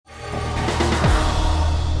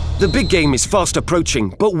The big game is fast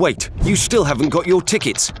approaching, but wait, you still haven't got your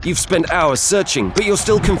tickets. You've spent hours searching, but you're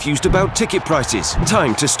still confused about ticket prices.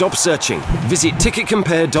 Time to stop searching. Visit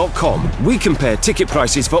ticketcompare.com. We compare ticket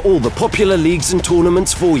prices for all the popular leagues and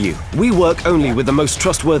tournaments for you. We work only with the most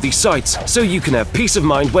trustworthy sites, so you can have peace of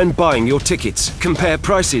mind when buying your tickets. Compare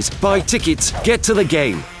prices, buy tickets, get to the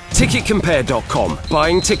game. Ticketcompare.com.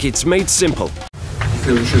 Buying tickets made simple. You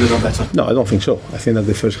feel you should have done better? No, I don't think so. I think that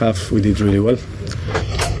the first half we did really well.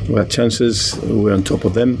 We had chances, we were on top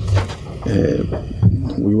of them.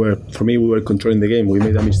 We were controlling the game. We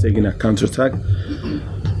made a mistake in a counter-attack.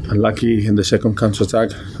 Unlucky in the second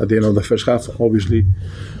counter-attack at the end of the first half. Obviously,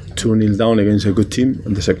 2-0 down against a good team.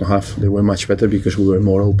 In the second half, they were much better because we were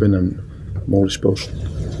more open and more exposed.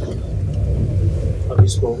 Have you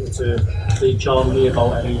spoken to Lee Charlie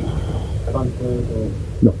about any transfers?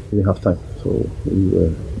 No, we didn't have time, so we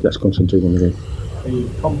were just concentrating on the game. Are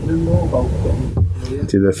you confident more about getting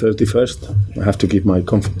until the 31st? I have to keep my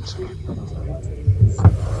confidence.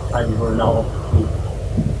 Time running out of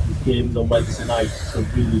these games on Wednesday night, so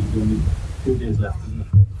really only 2 days left, isn't it?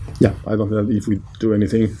 Yeah, I don't know if we do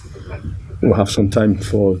anything, we'll have some time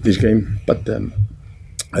for this game, but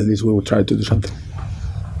at least we will try to do something.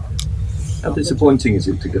 How disappointing is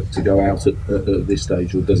it to go out at this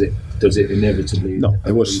stage, or does it inevitably? No,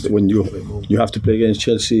 it was when you have to play against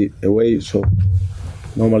Chelsea away. So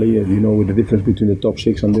normally, with the difference between the top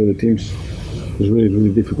 6 and the other teams, it's really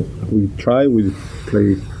difficult. We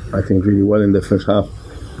played, I think, really well in the first half,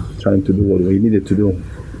 trying to do what we needed to do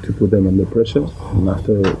to put them under pressure. And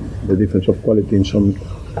after the difference of quality in some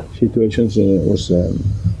situations was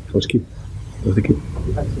key. Was the key.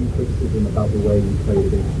 You had some criticism about the way you played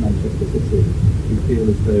against Manchester City. Do you feel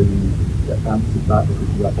as though you get answered that because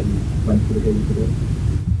you actually went for the game today?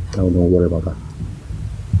 I don't worry about that.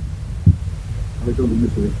 I don't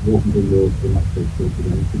think it wasn't a role for match day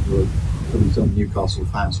today. Probably some Newcastle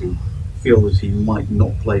fans who feel that he might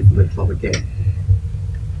not play for the club again.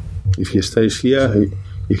 If he stays here,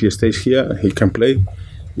 he can play.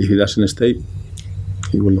 If he doesn't stay,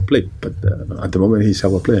 he will not play. But at the moment, he's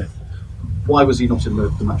our player. Why was he not in the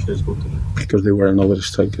matchday squad today? Because there were no other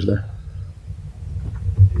strikers there.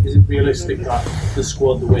 Is it realistic that the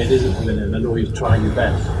squad, the way it is at the minute, I know he's trying his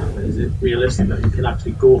best, but is it realistic that you can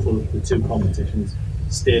actually go for the 2 competitions,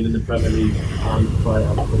 staying in the Premier League and try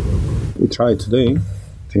out the football? We tried today. I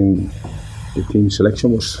think the team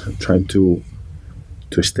selection was trying to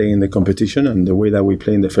stay in the competition, and the way that we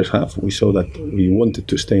played in the first half, we saw that we wanted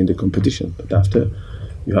to stay in the competition. But after,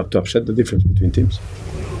 you have to upset the difference between teams.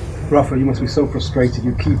 Rafa, you must be so frustrated.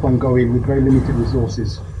 You keep on going with very limited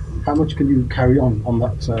resources. How much can you carry on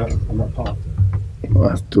that path? I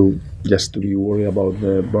have to just to be worried about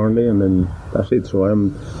Burnley, and then that's it. So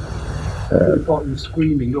I'm. You're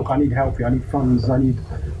screaming, look, I need help here. I need funds. I need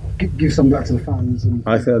give some back to the fans. And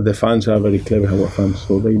I think that the fans are very clever, our fans,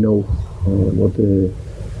 so they know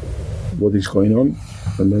what is going on,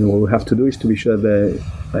 and then what we have to do is to be sure that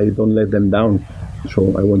I don't let them down.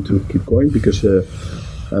 So I want to keep going because.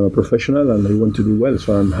 I'm a professional and I want to do well,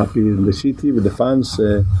 so I'm happy in the city with the fans,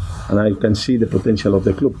 and I can see the potential of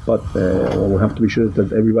the club. But we have to be sure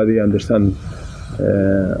that everybody understands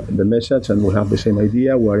the message and we have the same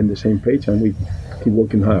idea. We are in the same page and we keep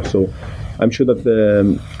working hard. So I'm sure that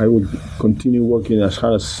I will continue working as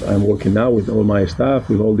hard as I'm working now with all my staff,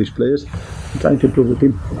 with all these players, trying to improve the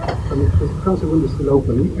team. The transfer window is still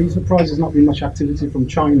open. Are you surprised there's not been much activity from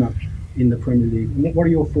China in the Premier League? What are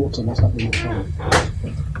your thoughts on what's happening with China?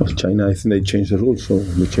 Well, China, I think they changed the rules, so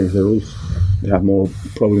they changed the rules. They have more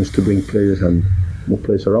problems to bring players and more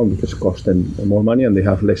players around because it costs them more money, and they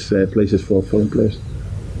have less places for foreign players.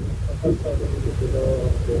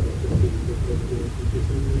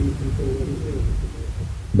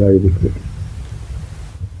 Very difficult.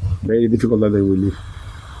 Very difficult that they will leave.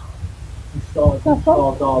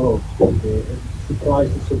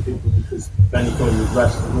 Surprised to some people because Benitez was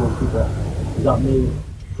resting the goalkeeper. Does that mean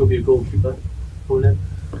it could be a goalkeeper going in?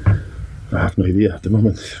 I have no idea at the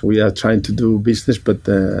moment. We are trying to do business, but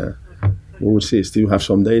we will see. Still have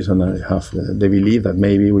some days, and I have the belief that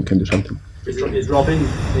maybe we can do something. Is Robin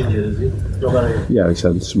injured? Is he? Yeah, it's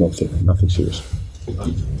a small thing, nothing serious.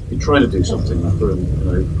 You try to do something. I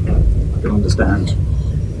can understand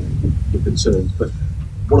the concerns, but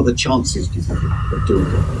what are the chances, do you think, of doing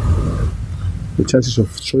that? The chances of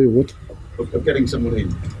what? Of getting someone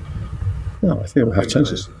in? No, I think we have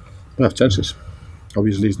chances. We have chances.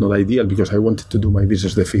 Obviously, it's not ideal because I wanted to do my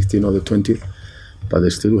business the 15th or the 20th, but I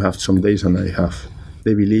still have some days, and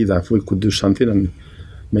they believe that we could do something, and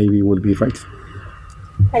maybe we'll be right.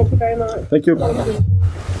 Thank you very much. Thank you.